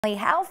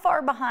How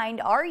far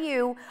behind are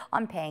you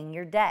on paying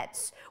your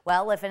debts?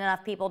 Well, if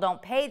enough people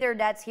don't pay their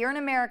debts here in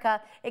America,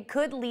 it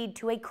could lead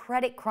to a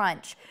credit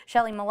crunch.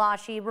 Shelly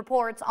Malashi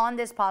reports on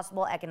this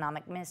possible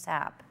economic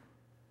mishap.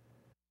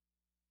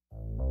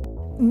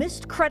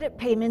 Missed credit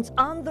payments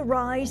on the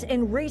rise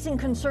and raising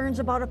concerns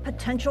about a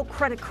potential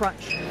credit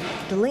crunch.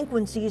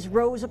 Delinquencies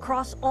rose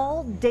across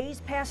all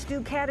days past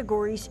due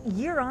categories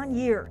year on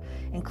year,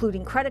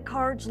 including credit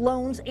cards,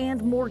 loans,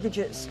 and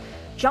mortgages,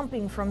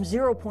 jumping from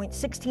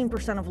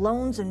 0.16% of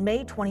loans in May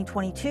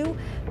 2022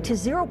 to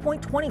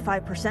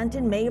 0.25%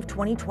 in May of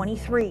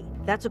 2023.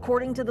 That's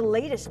according to the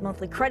latest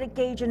monthly credit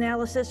gauge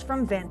analysis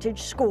from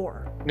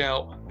VantageScore.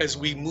 Now, as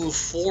we move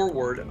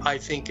forward, I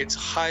think it's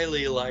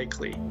highly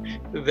likely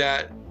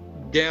that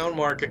down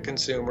market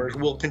consumers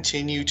will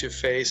continue to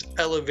face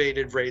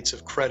elevated rates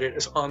of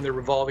credit on their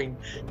revolving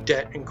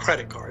debt and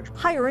credit card.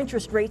 Higher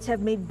interest rates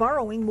have made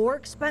borrowing more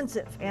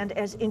expensive, and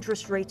as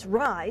interest rates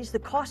rise, the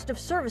cost of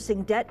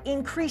servicing debt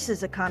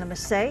increases,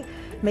 economists say,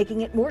 making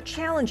it more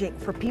challenging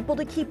for people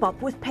to keep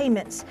up with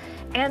payments.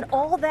 And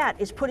all that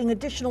is putting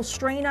additional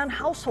strain on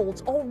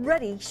households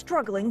already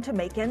struggling to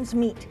make ends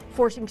meet,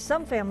 forcing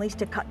some families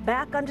to cut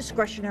back on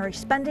discretionary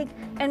spending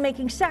and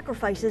making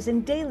sacrifices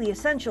in daily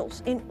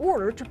essentials in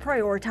order to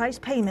prioritize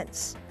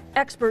payments.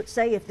 Experts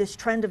say if this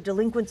trend of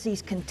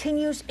delinquencies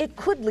continues, it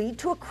could lead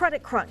to a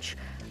credit crunch.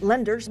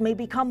 Lenders may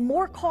become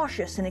more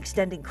cautious in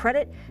extending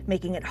credit,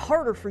 making it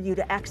harder for you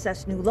to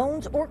access new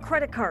loans or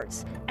credit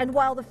cards. And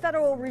while the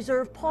Federal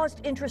Reserve paused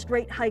interest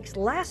rate hikes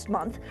last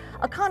month,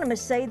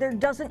 economists say there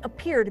doesn't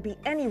appear to be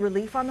any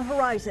relief on the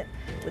horizon,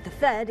 with the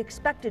Fed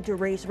expected to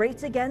raise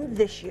rates again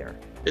this year.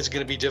 It's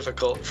going to be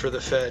difficult for the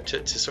Fed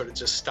to sort of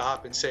just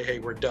stop and say, hey,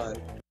 we're done.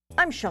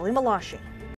 I'm Shelly Malashi.